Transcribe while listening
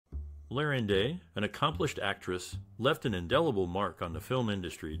Laraine Day, an accomplished actress, left an indelible mark on the film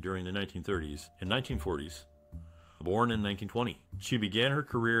industry during the 1930s and 1940s. Born in 1920, she began her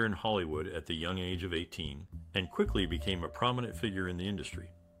career in Hollywood at the young age of 18 and quickly became a prominent figure in the industry.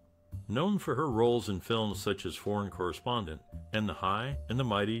 Known for her roles in films such as Foreign Correspondent and The High and the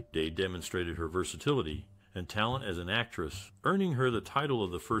Mighty, Day demonstrated her versatility and talent as an actress, earning her the title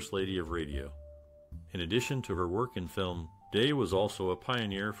of the First Lady of Radio. In addition to her work in film, Day was also a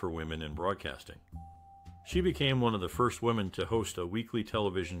pioneer for women in broadcasting. She became one of the first women to host a weekly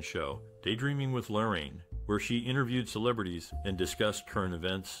television show, Daydreaming with Laraine, where she interviewed celebrities and discussed current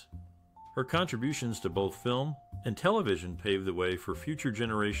events. Her contributions to both film and television paved the way for future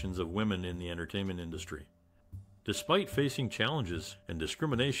generations of women in the entertainment industry. Despite facing challenges and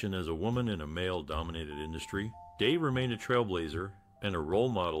discrimination as a woman in a male-dominated industry, Day remained a trailblazer and a role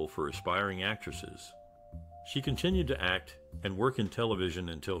model for aspiring actresses. She continued to act and work in television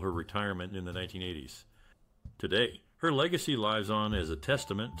until her retirement in the 1980s. Today, her legacy lives on as a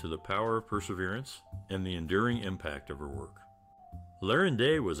testament to the power of perseverance and the enduring impact of her work. Laraine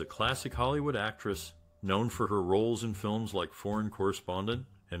Day was a classic Hollywood actress known for her roles in films like Foreign Correspondent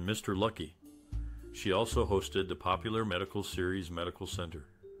and Mr. Lucky. She also hosted the popular medical series Medical Center.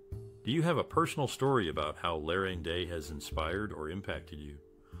 Do you have a personal story about how Laraine Day has inspired or impacted you?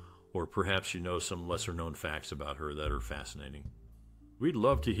 Or perhaps you know some lesser-known facts about her that are fascinating. We'd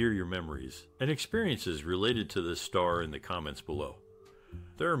love to hear your memories and experiences related to this star in the comments below.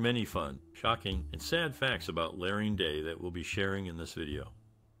 There are many fun, shocking, and sad facts about Laraine Day that we'll be sharing in this video.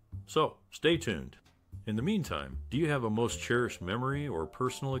 So, stay tuned. In the meantime, do you have a most cherished memory or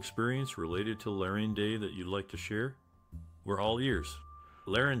personal experience related to Laraine Day that you'd like to share? We're all ears.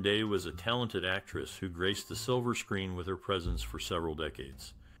 Laraine Day was a talented actress who graced the silver screen with her presence for several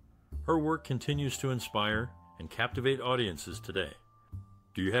decades. Her work continues to inspire and captivate audiences today.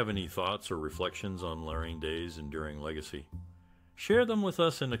 Do you have any thoughts or reflections on Laraine Day's enduring legacy? Share them with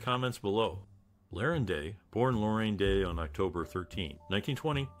us in the comments below. Laraine Day, born Laraine Day on October 13,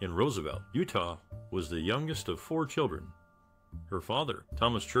 1920, in Roosevelt, Utah, was the youngest of 4 children. Her father,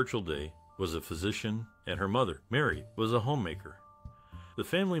 Thomas Churchill Day, was a physician, and her mother, Mary, was a homemaker. The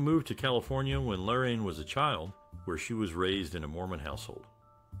family moved to California when Laraine was a child, where she was raised in a Mormon household.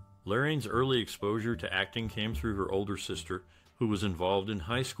 Laraine's early exposure to acting came through her older sister, who was involved in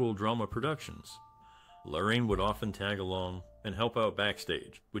high school drama productions. Laraine would often tag along and help out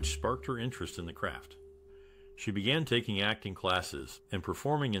backstage, which sparked her interest in the craft. She began taking acting classes and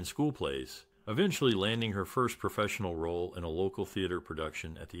performing in school plays, eventually landing her first professional role in a local theater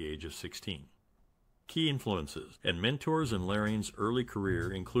production at the age of 16. Key influences and mentors in Laraine's early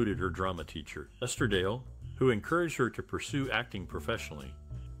career included her drama teacher, Esther Dale, who encouraged her to pursue acting professionally.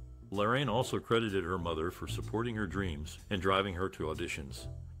 Laraine also credited her mother for supporting her dreams and driving her to auditions.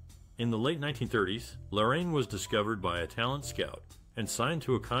 In the late 1930s, Laraine was discovered by a talent scout and signed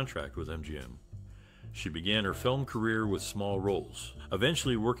to a contract with MGM. She began her film career with small roles,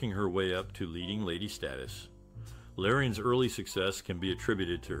 eventually working her way up to leading lady status. Laraine's early success can be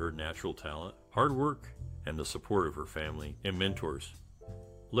attributed to her natural talent, hard work, and the support of her family and mentors.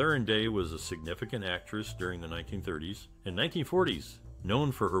 Laraine Day was a significant actress during the 1930s and 1940s,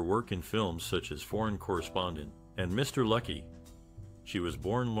 known for her work in films such as Foreign Correspondent and Mr. Lucky. She was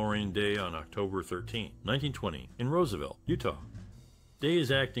born Laraine Day on October 13, 1920, in Roosevelt, Utah.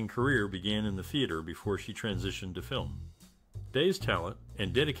 Day's acting career began in the theater before she transitioned to film. Day's talent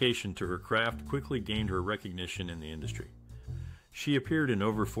and dedication to her craft quickly gained her recognition in the industry. She appeared in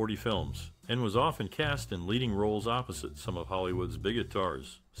over 40 films and was often cast in leading roles opposite some of Hollywood's biggest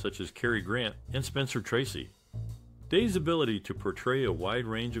stars, such as Cary Grant and Spencer Tracy. Day's ability to portray a wide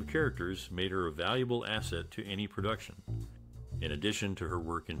range of characters made her a valuable asset to any production. In addition to her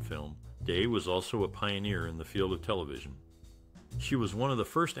work in film, Day was also a pioneer in the field of television. She was one of the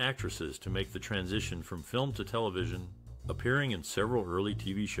first actresses to make the transition from film to television, appearing in several early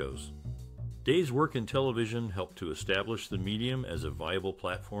TV shows. Day's work in television helped to establish the medium as a viable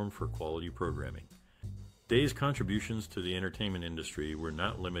platform for quality programming. Day's contributions to the entertainment industry were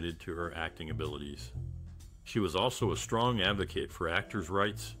not limited to her acting abilities. She was also a strong advocate for actors'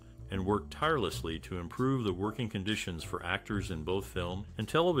 rights and worked tirelessly to improve the working conditions for actors in both film and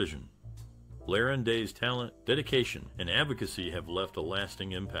television. Laraine Day's talent, dedication, and advocacy have left a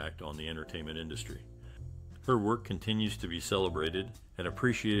lasting impact on the entertainment industry. Her work continues to be celebrated and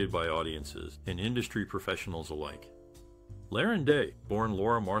appreciated by audiences and industry professionals alike. Laraine Day, born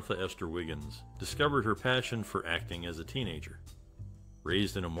Laura Martha Esther Wiggins, discovered her passion for acting as a teenager.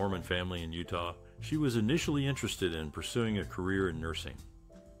 Raised in a Mormon family in Utah, she was initially interested in pursuing a career in nursing.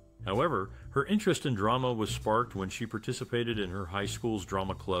 However, her interest in drama was sparked when she participated in her high school's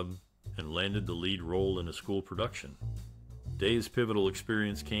drama club and landed the lead role in a school production. Day's pivotal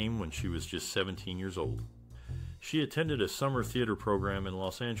experience came when she was just 17 years old. She attended a summer theater program in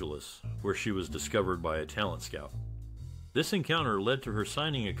Los Angeles, where she was discovered by a talent scout. This encounter led to her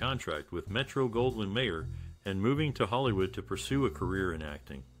signing a contract with Metro-Goldwyn-Mayer and moving to Hollywood to pursue a career in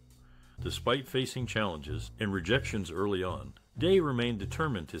acting. Despite facing challenges and rejections early on, Day remained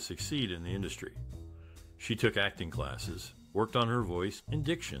determined to succeed in the industry. She took acting classes, worked on her voice and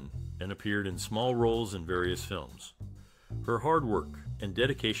diction, and appeared in small roles in various films. Her hard work and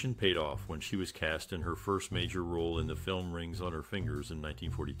dedication paid off when she was cast in her first major role in the film Rings on Her Fingers in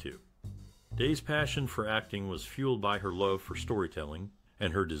 1942. Day's passion for acting was fueled by her love for storytelling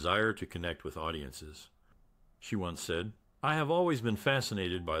and her desire to connect with audiences. She once said, "I have always been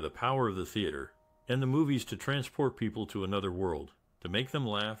fascinated by the power of the theater and the movies to transport people to another world, to make them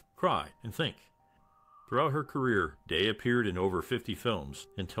laugh, cry, and think." Throughout her career, Day appeared in over 50 films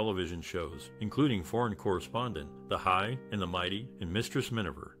and television shows, including Foreign Correspondent, The High and the Mighty, and Mistress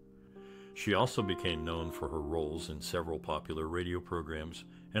Miniver. She also became known for her roles in several popular radio programs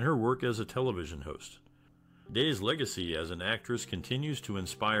and her work as a television host. Day's legacy as an actress continues to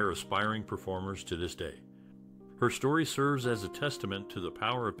inspire aspiring performers to this day. Her story serves as a testament to the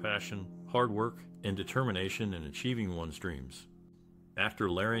power of passion, hard work, and determination in achieving one's dreams. After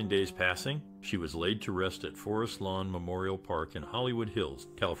Laraine Day's passing, she was laid to rest at Forest Lawn Memorial Park in Hollywood Hills,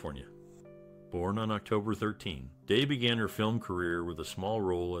 California. Born on October 13, Day began her film career with a small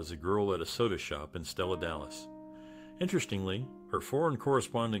role as a girl at a soda shop in Stella, Dallas. Interestingly, her Foreign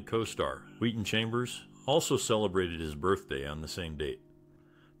Correspondent co-star, Wheaton Chambers, also celebrated his birthday on the same date.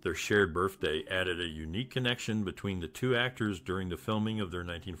 Their shared birthday added a unique connection between the two actors during the filming of their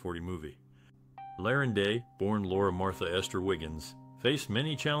 1940 movie. Laraine Day, born Laura Martha Esther Wiggins, faced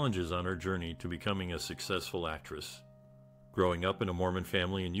many challenges on her journey to becoming a successful actress. Growing up in a Mormon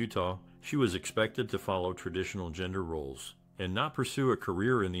family in Utah, she was expected to follow traditional gender roles and not pursue a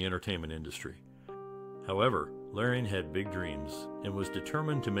career in the entertainment industry. However, Laraine had big dreams and was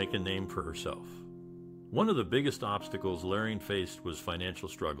determined to make a name for herself. One of the biggest obstacles Laraine faced was financial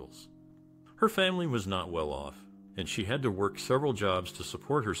struggles. Her family was not well off, and she had to work several jobs to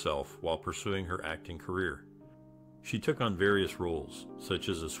support herself while pursuing her acting career. She took on various roles, such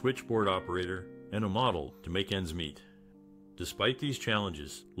as a switchboard operator and a model, to make ends meet. Despite these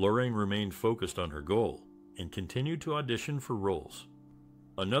challenges, Laraine remained focused on her goal and continued to audition for roles.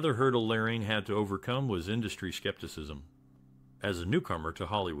 Another hurdle Laraine had to overcome was industry skepticism. As a newcomer to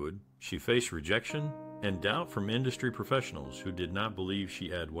Hollywood, she faced rejection and doubt from industry professionals who did not believe she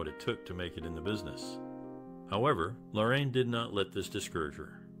had what it took to make it in the business. However, Laraine did not let this discourage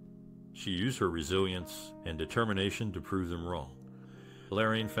her. She used her resilience and determination to prove them wrong.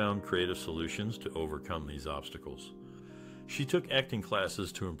 Laraine found creative solutions to overcome these obstacles. She took acting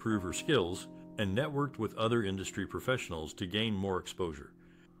classes to improve her skills and networked with other industry professionals to gain more exposure.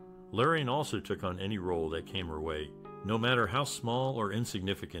 Laraine also took on any role that came her way, no matter how small or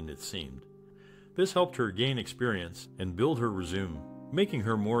insignificant it seemed. This helped her gain experience and build her resume, making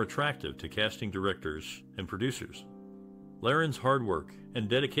her more attractive to casting directors and producers. Laraine's hard work and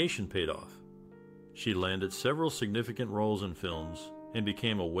dedication paid off. She landed several significant roles in films and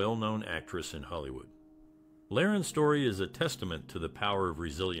became a well-known actress in Hollywood. Laraine's story is a testament to the power of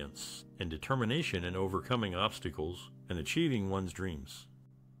resilience and determination in overcoming obstacles and achieving one's dreams.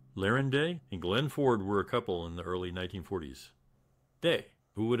 Laraine Day and Glenn Ford were a couple in the early 1940s. Day,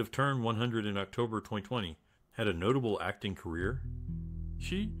 who would have turned 100 in October 2020, had a notable acting career.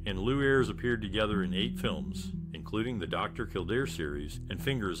 She and Lou Ayres appeared together in 8 films, including the Dr. Kildare series and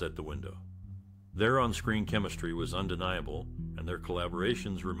Fingers at the Window. Their on-screen chemistry was undeniable, and their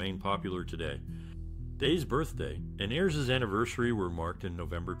collaborations remain popular today. Day's birthday and Ayres' anniversary were marked in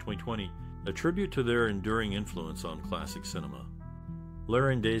November 2020, a tribute to their enduring influence on classic cinema.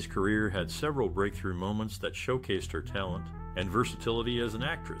 Laraine Day's career had several breakthrough moments that showcased her talent and versatility as an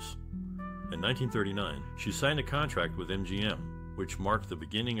actress. In 1939, she signed a contract with MGM, which marked the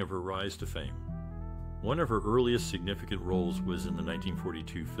beginning of her rise to fame. One of her earliest significant roles was in the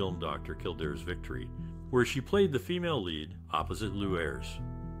 1942 film Dr. Kildare's Victory, where she played the female lead opposite Lou Ayres.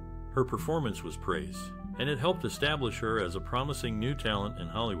 Her performance was praised, and it helped establish her as a promising new talent in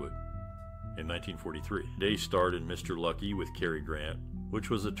Hollywood. In 1943, Day starred in Mr. Lucky with Cary Grant, which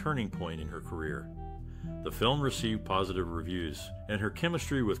was a turning point in her career. The film received positive reviews, and her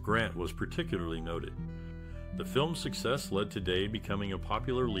chemistry with Grant was particularly noted. The film's success led to Day becoming a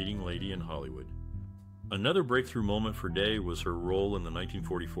popular leading lady in Hollywood. Another breakthrough moment for Day was her role in the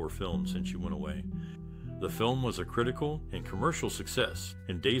 1944 film Since You Went Away. The film was a critical and commercial success,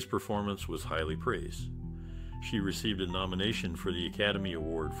 and Day's performance was highly praised. She received a nomination for the Academy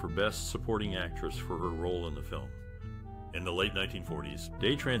Award for Best Supporting Actress for her role in the film. In the late 1940s,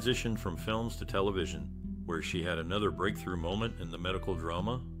 Day transitioned from films to television, where she had another breakthrough moment in the medical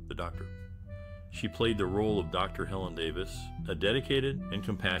drama, The Doctor. She played the role of Dr. Helen Davis, a dedicated and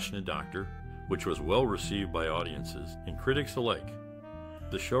compassionate doctor, which was well received by audiences and critics alike.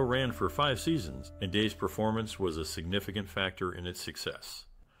 The show ran for 5 seasons, and Day's performance was a significant factor in its success.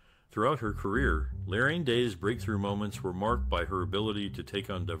 Throughout her career, Laraine Day's breakthrough moments were marked by her ability to take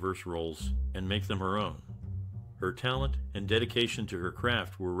on diverse roles and make them her own. Her talent and dedication to her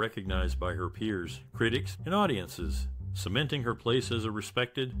craft were recognized by her peers, critics, and audiences, cementing her place as a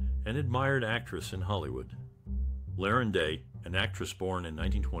respected and admired actress in Hollywood. Laraine Day, an actress born in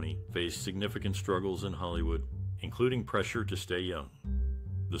 1920, faced significant struggles in Hollywood, including pressure to stay young.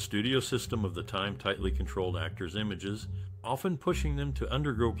 The studio system of the time tightly controlled actors' images, often pushing them to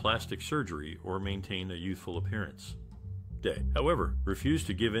undergo plastic surgery or maintain a youthful appearance. Day, however, refused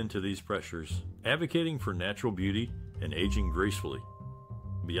to give in to these pressures, advocating for natural beauty and aging gracefully.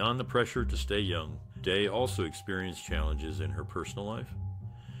 Beyond the pressure to stay young, Day also experienced challenges in her personal life.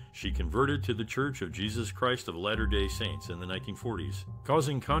 She converted to the Church of Jesus Christ of Latter-day Saints in the 1940s,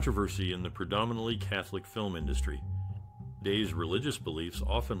 causing controversy in the predominantly Catholic film industry. Day's religious beliefs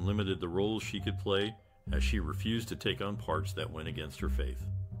often limited the roles she could play, as she refused to take on parts that went against her faith.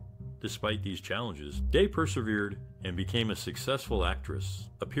 Despite these challenges, Day persevered and became a successful actress,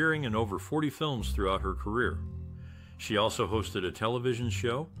 appearing in over 40 films throughout her career. She also hosted a television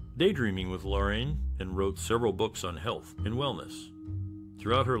show, Daydreaming with Laraine, and wrote several books on health and wellness.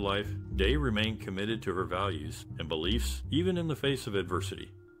 Throughout her life, Day remained committed to her values and beliefs, even in the face of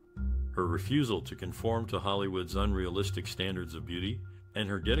adversity. Her refusal to conform to Hollywood's unrealistic standards of beauty and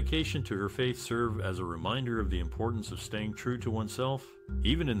her dedication to her faith serve as a reminder of the importance of staying true to oneself,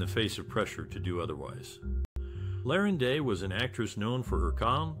 even in the face of pressure to do otherwise. Laraine Day was an actress known for her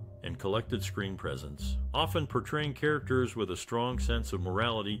calm and collected screen presence, often portraying characters with a strong sense of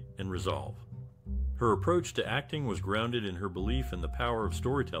morality and resolve. Her approach to acting was grounded in her belief in the power of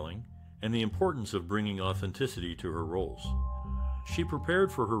storytelling and the importance of bringing authenticity to her roles. She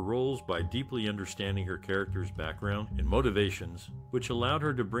prepared for her roles by deeply understanding her character's background and motivations, which allowed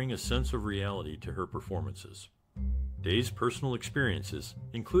her to bring a sense of reality to her performances. Day's personal experiences,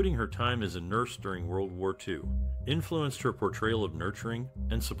 including her time as a nurse during World War II, influenced her portrayal of nurturing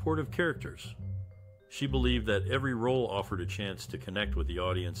and supportive characters. She believed that every role offered a chance to connect with the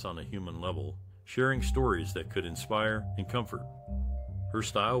audience on a human level, sharing stories that could inspire and comfort. Her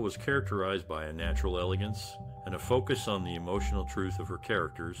style was characterized by a natural elegance and a focus on the emotional truth of her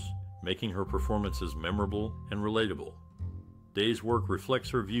characters, making her performances memorable and relatable. Day's work reflects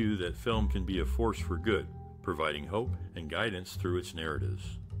her view that film can be a force for good, providing hope and guidance through its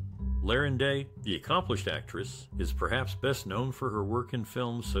narratives. Laraine Day, the accomplished actress, is perhaps best known for her work in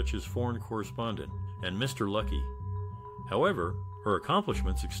films such as Foreign Correspondent and Mr. Lucky. However, her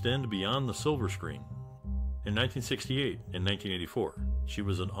accomplishments extend beyond the silver screen. In 1968 and 1984, she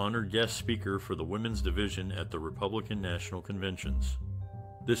was an honored guest speaker for the women's division at the Republican National Conventions.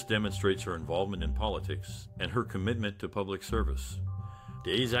 This demonstrates her involvement in politics and her commitment to public service.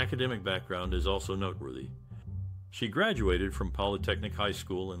 Day's academic background is also noteworthy. She graduated from Polytechnic High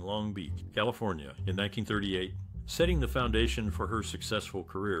School in Long Beach, California in 1938, setting the foundation for her successful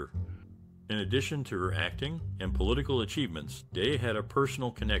career. In addition to her acting and political achievements, Day had a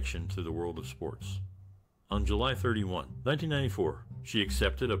personal connection to the world of sports. On July 31, 1994, she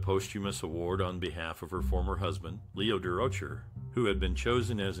accepted a posthumous award on behalf of her former husband, Leo Durocher, who had been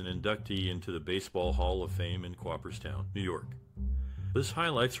chosen as an inductee into the Baseball Hall of Fame in Cooperstown, New York. This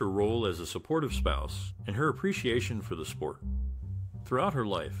highlights her role as a supportive spouse and her appreciation for the sport. Throughout her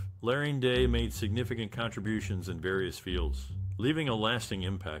life, Laraine Day made significant contributions in various fields, leaving a lasting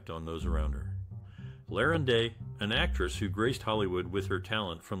impact on those around her. Laraine Day, an actress who graced Hollywood with her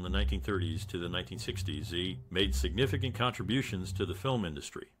talent from the 1930s to the 1960s, made significant contributions to the film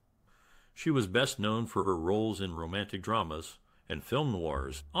industry. She was best known for her roles in romantic dramas and film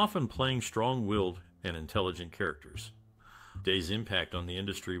noirs, often playing strong-willed and intelligent characters. Day's impact on the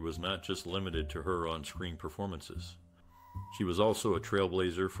industry was not just limited to her on-screen performances. She was also a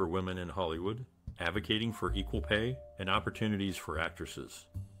trailblazer for women in Hollywood, advocating for equal pay and opportunities for actresses.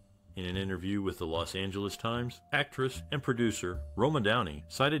 In an interview with the Los Angeles Times, actress and producer Roma Downey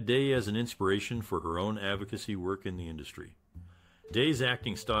cited Day as an inspiration for her own advocacy work in the industry. Day's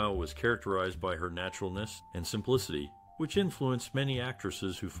acting style was characterized by her naturalness and simplicity, which influenced many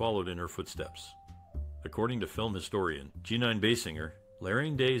actresses who followed in her footsteps. According to film historian G9 Basinger,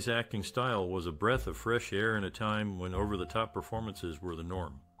 Laraine Day's acting style was a breath of fresh air in a time when over-the-top performances were the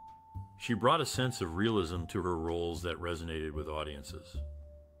norm. She brought a sense of realism to her roles that resonated with audiences.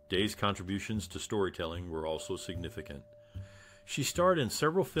 Day's contributions to storytelling were also significant. She starred in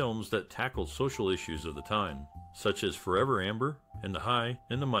several films that tackled social issues of the time, such as Forever Amber and The High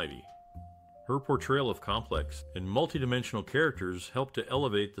and the Mighty. Her portrayal of complex and multidimensional characters helped to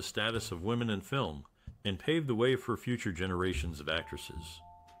elevate the status of women in film and paved the way for future generations of actresses.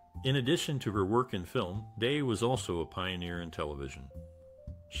 In addition to her work in film, Day was also a pioneer in television.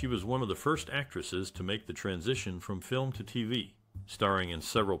 She was one of the first actresses to make the transition from film to TV, starring in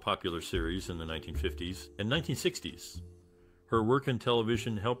several popular series in the 1950s and 1960s. Her work in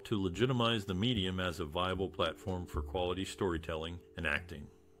television helped to legitimize the medium as a viable platform for quality storytelling and acting.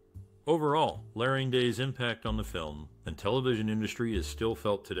 Overall, Laraine Day's impact on the film and television industry is still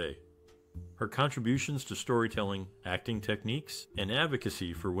felt today. Her contributions to storytelling, acting techniques, and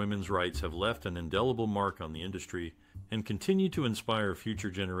advocacy for women's rights have left an indelible mark on the industry and continue to inspire future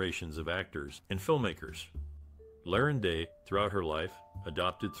generations of actors and filmmakers. Laraine Day, throughout her life,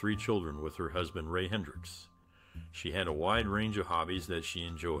 adopted 3 children with her husband Ray Hendricks. She had a wide range of hobbies that she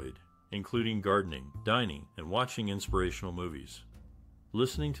enjoyed, including gardening, dining, and watching inspirational movies.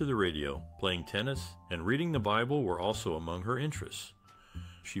 Listening to the radio, playing tennis, and reading the Bible were also among her interests.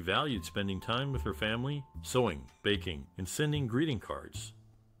 She valued spending time with her family, sewing, baking, and sending greeting cards.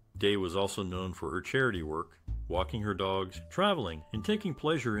 Day was also known for her charity work, walking her dogs, traveling, and taking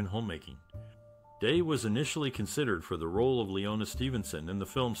pleasure in homemaking. Day was initially considered for the role of Leona Stevenson in the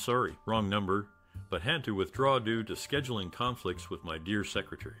film Sorry, Wrong Number, but had to withdraw due to scheduling conflicts with My Dear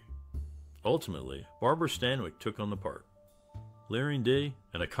Secretary. Ultimately, Barbara Stanwyck took on the part. Laraine Day,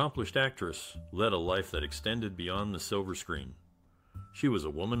 an accomplished actress, led a life that extended beyond the silver screen. She was a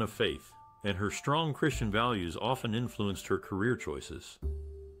woman of faith, and her strong Christian values often influenced her career choices.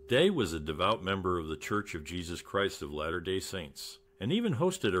 Day was a devout member of the Church of Jesus Christ of Latter-day Saints, and even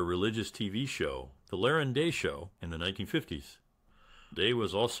hosted a religious TV show, The Laraine Day Show, in the 1950s. Day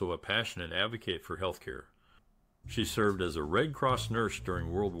was also a passionate advocate for healthcare. She served as a Red Cross nurse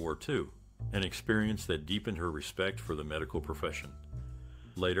during World War II, an experience that deepened her respect for the medical profession.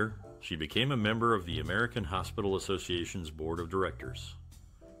 Later, she became a member of the American Hospital Association's Board of Directors.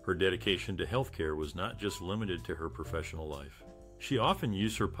 Her dedication to healthcare was not just limited to her professional life. She often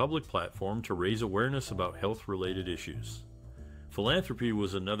used her public platform to raise awareness about health-related issues. Philanthropy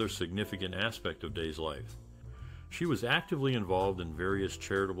was another significant aspect of Day's life. She was actively involved in various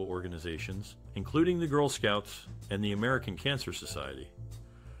charitable organizations, including the Girl Scouts and the American Cancer Society.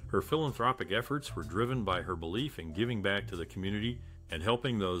 Her philanthropic efforts were driven by her belief in giving back to the community and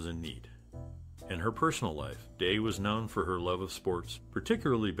helping those in need. In her personal life, Day was known for her love of sports,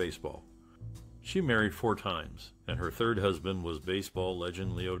 particularly baseball. She married 4 times, and her 3rd husband was baseball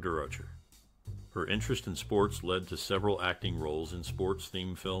legend Leo Durocher. Her interest in sports led to several acting roles in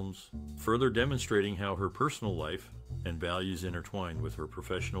sports-themed films, further demonstrating how her personal life and values intertwined with her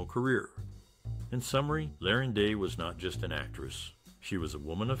professional career. In summary, Laraine Day was not just an actress. She was a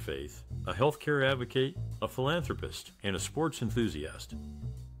woman of faith, a healthcare advocate, a philanthropist, and a sports enthusiast.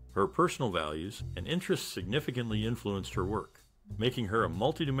 Her personal values and interests significantly influenced her work, making her a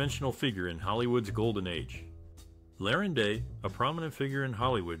multidimensional figure in Hollywood's golden age. Laraine Day, a prominent figure in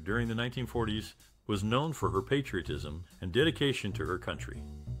Hollywood during the 1940s, was known for her patriotism and dedication to her country.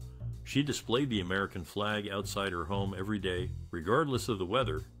 She displayed the American flag outside her home every day, regardless of the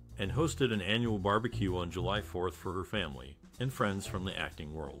weather, and hosted an annual barbecue on July 4th for her family and friends from the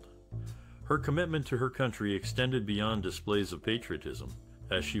acting world. Her commitment to her country extended beyond displays of patriotism,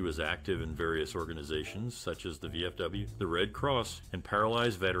 as she was active in various organizations such as the VFW, the Red Cross, and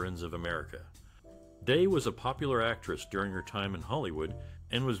Paralyzed Veterans of America. Day was a popular actress during her time in Hollywood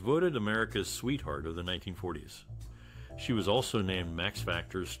and was voted America's sweetheart of the 1940s. She was also named Max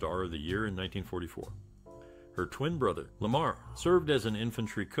Factor's Star of the Year in 1944. Her twin brother, Lamar, served as an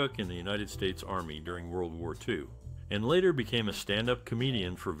infantry cook in the United States Army during World War II, and later became a stand-up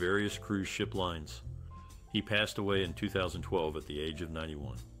comedian for various cruise ship lines. He passed away in 2012 at the age of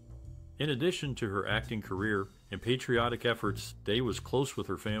 91. In addition to her acting career and patriotic efforts, Day was close with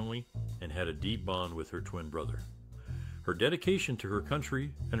her family and had a deep bond with her twin brother. Her dedication to her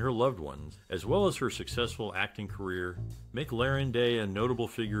country and her loved ones, as well as her successful acting career, make Laraine Day a notable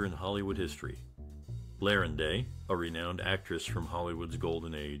figure in Hollywood history. Laraine Day, a renowned actress from Hollywood's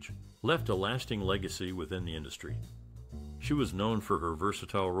golden age, left a lasting legacy within the industry. She was known for her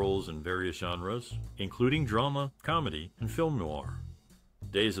versatile roles in various genres, including drama, comedy, and film noir.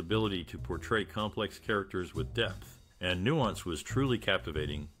 Day's ability to portray complex characters with depth and nuance was truly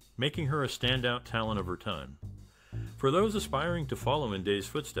captivating, making her a standout talent of her time. For those aspiring to follow in Day's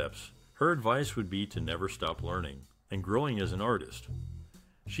footsteps, her advice would be to never stop learning and growing as an artist.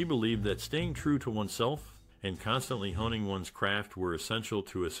 She believed that staying true to oneself and constantly honing one's craft were essential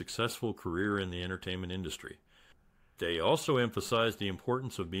to a successful career in the entertainment industry. Day also emphasized the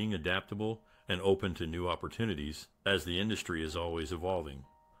importance of being adaptable and open to new opportunities, as the industry is always evolving.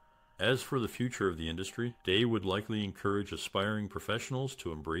 As for the future of the industry, Day would likely encourage aspiring professionals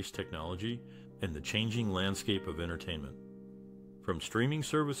to embrace technology and the changing landscape of entertainment. From streaming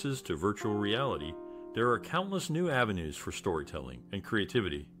services to virtual reality, there are countless new avenues for storytelling and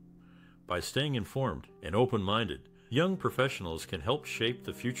creativity. By staying informed and open-minded, young professionals can help shape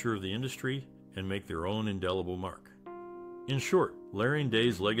the future of the industry and make their own indelible mark. In short, Laraine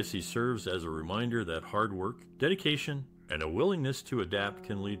Day's legacy serves as a reminder that hard work, dedication, and a willingness to adapt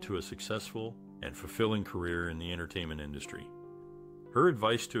can lead to a successful and fulfilling career in the entertainment industry. Her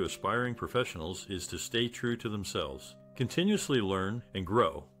advice to aspiring professionals is to stay true to themselves, continuously learn and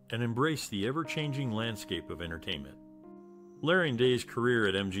grow, and embrace the ever-changing landscape of entertainment. Laraine Day's career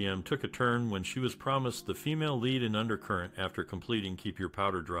at MGM took a turn when she was promised the female lead in Undercurrent after completing Keep Your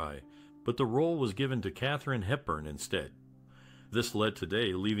Powder Dry, but the role was given to Katharine Hepburn instead. This led to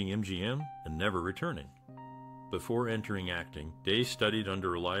Day leaving MGM and never returning. Before entering acting, Day studied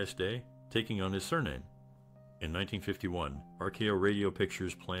under Elias Day, taking on his surname. In 1951, RKO Radio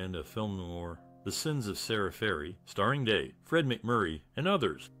Pictures planned a film noir, The Sins of Sarah Ferry, starring Day, Fred McMurray, and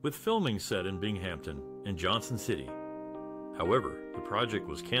others, with filming set in Binghamton and Johnson City. However, the project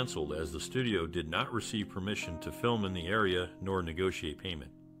was canceled as the studio did not receive permission to film in the area nor negotiate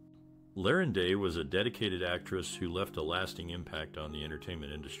payment. Laraine Day was a dedicated actress who left a lasting impact on the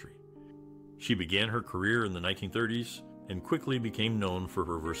entertainment industry. She began her career in the 1930s and quickly became known for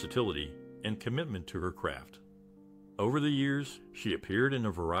her versatility and commitment to her craft. Over the years, she appeared in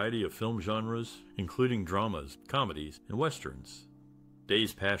a variety of film genres, including dramas, comedies, and westerns.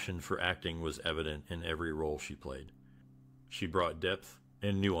 Day's passion for acting was evident in every role she played. She brought depth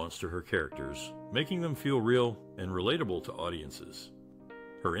and nuance to her characters, making them feel real and relatable to audiences.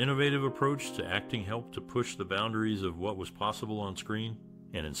 Her innovative approach to acting helped to push the boundaries of what was possible on screen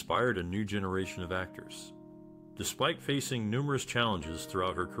and inspired a new generation of actors. Despite facing numerous challenges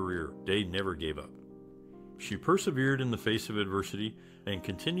throughout her career, Day never gave up. She persevered in the face of adversity and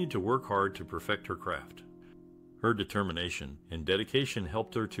continued to work hard to perfect her craft. Her determination and dedication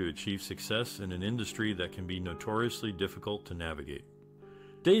helped her to achieve success in an industry that can be notoriously difficult to navigate.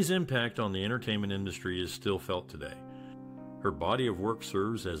 Day's impact on the entertainment industry is still felt today. Her body of work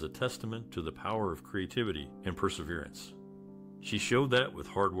serves as a testament to the power of creativity and perseverance. She showed that with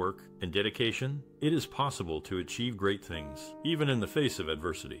hard work and dedication, it is possible to achieve great things, even in the face of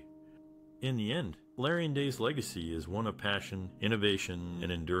adversity. In the end, Laraine Day's legacy is one of passion, innovation,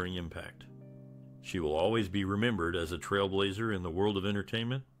 and enduring impact. She will always be remembered as a trailblazer in the world of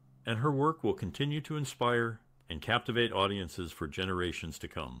entertainment, and her work will continue to inspire and captivate audiences for generations to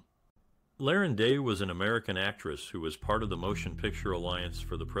come. Laraine Day was an American actress who was part of the Motion Picture Alliance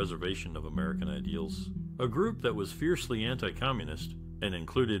for the Preservation of American Ideals, a group that was fiercely anti-communist and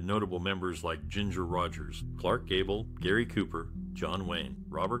included notable members like Ginger Rogers, Clark Gable, Gary Cooper, John Wayne,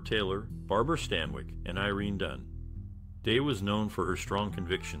 Robert Taylor, Barbara Stanwyck, and Irene Dunne. Day was known for her strong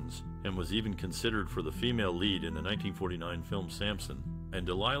convictions and was even considered for the female lead in the 1949 film Samson and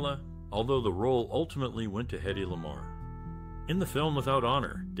Delilah, although the role ultimately went to Hedy Lamarr. In the film Without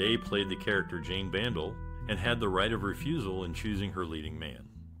Honor, Day played the character Jane Bandel and had the right of refusal in choosing her leading man.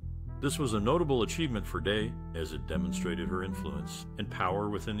 This was a notable achievement for Day, as it demonstrated her influence and power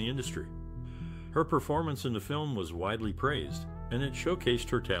within the industry. Her performance in the film was widely praised, and it showcased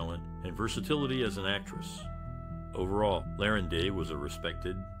her talent and versatility as an actress. Overall, Laraine Day was a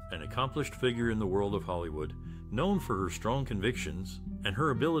respected and accomplished figure in the world of Hollywood, known for her strong convictions and her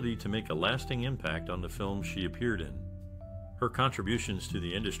ability to make a lasting impact on the films she appeared in. Her contributions to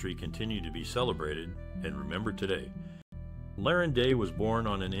the industry continue to be celebrated and remembered today. Laraine Day was born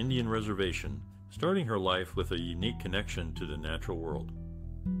on an Indian reservation, starting her life with a unique connection to the natural world.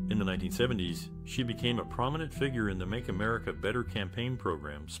 In the 1970s, she became a prominent figure in the Make America Better campaign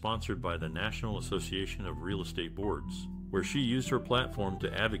program sponsored by the National Association of Real Estate Boards, where she used her platform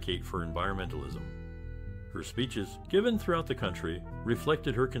to advocate for environmentalism. Her speeches, given throughout the country,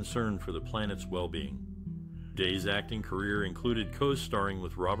 reflected her concern for the planet's well-being. Day's acting career included co-starring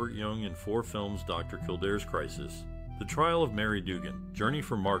with Robert Young in 4 films: Dr. Kildare's Crisis, The Trial of Mary Dugan, Journey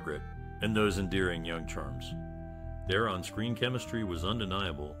for Margaret, and Those Endearing Young Charms. Their on-screen chemistry was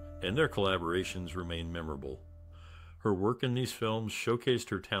undeniable, and their collaborations remain memorable. Her work in these films showcased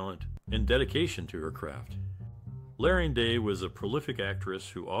her talent and dedication to her craft. Laraine Day was a prolific actress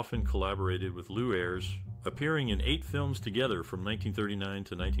who often collaborated with Lew Ayres, appearing in 8 films together from 1939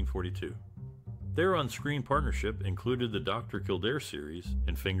 to 1942. Their on-screen partnership included the Dr. Kildare series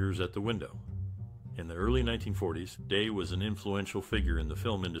and Fingers at the Window. In the early 1940s, Day was an influential figure in the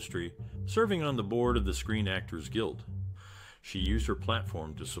film industry, serving on the board of the Screen Actors Guild. She used her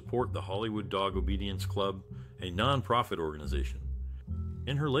platform to support the Hollywood Dog Obedience Club, a non-profit organization.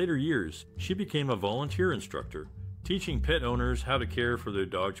 In her later years, she became a volunteer instructor, teaching pet owners how to care for their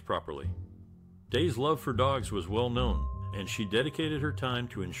dogs properly. Day's love for dogs was well known, and she dedicated her time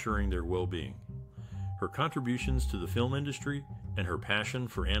to ensuring their well-being. Her contributions to the film industry and her passion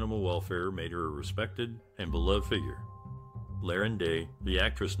for animal welfare made her a respected and beloved figure. Laraine Day, the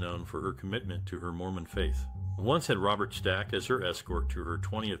actress known for her commitment to her Mormon faith, once had Robert Stack as her escort to her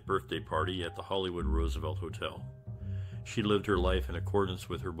 20th birthday party at the Hollywood Roosevelt Hotel. She lived her life in accordance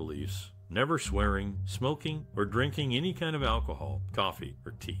with her beliefs, never swearing, smoking, or drinking any kind of alcohol, coffee,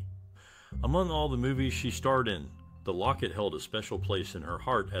 or tea. Among all the movies she starred in, The Locket held a special place in her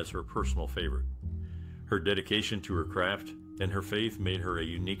heart as her personal favorite. Her dedication to her craft and her faith made her a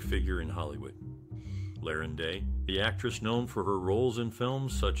unique figure in Hollywood. Laraine Day, the actress known for her roles in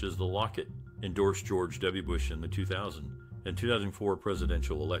films such as The Locket, endorsed George W. Bush in the 2000 and 2004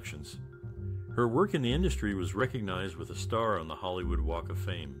 presidential elections. Her work in the industry was recognized with a star on the Hollywood Walk of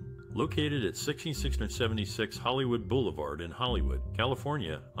Fame, located at 16676 Hollywood Boulevard in Hollywood,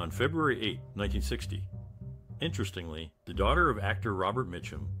 California, on February 8, 1960. Interestingly, the daughter of actor Robert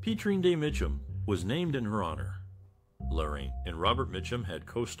Mitchum, Petrine Day Mitchum, was named in her honor. Laraine and Robert Mitchum had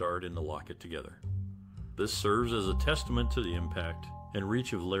co-starred in The Locket together. This serves as a testament to the impact and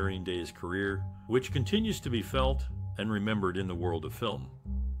reach of Laraine Day's career, which continues to be felt and remembered in the world of film.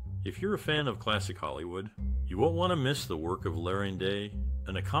 If you're a fan of classic Hollywood, you won't want to miss the work of Laraine Day,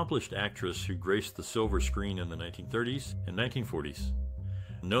 an accomplished actress who graced the silver screen in the 1930s and 1940s.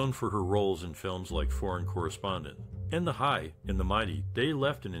 Known for her roles in films like Foreign Correspondent and The High and the Mighty, Day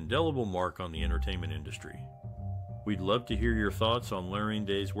left an indelible mark on the entertainment industry. We'd love to hear your thoughts on Laraine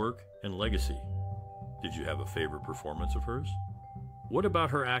Day's work and legacy. Did you have a favorite performance of hers? What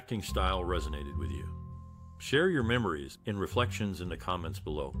about her acting style resonated with you? Share your memories and reflections in the comments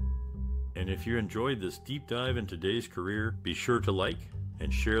below. And if you enjoyed this deep dive into Day's career, be sure to like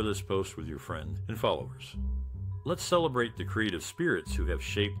and share this post with your friends and followers. Let's celebrate the creative spirits who have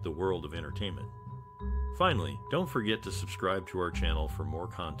shaped the world of entertainment. Finally, don't forget to subscribe to our channel for more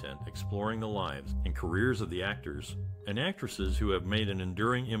content exploring the lives and careers of the actors and actresses who have made an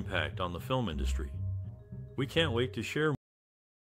enduring impact on the film industry. We can't wait to share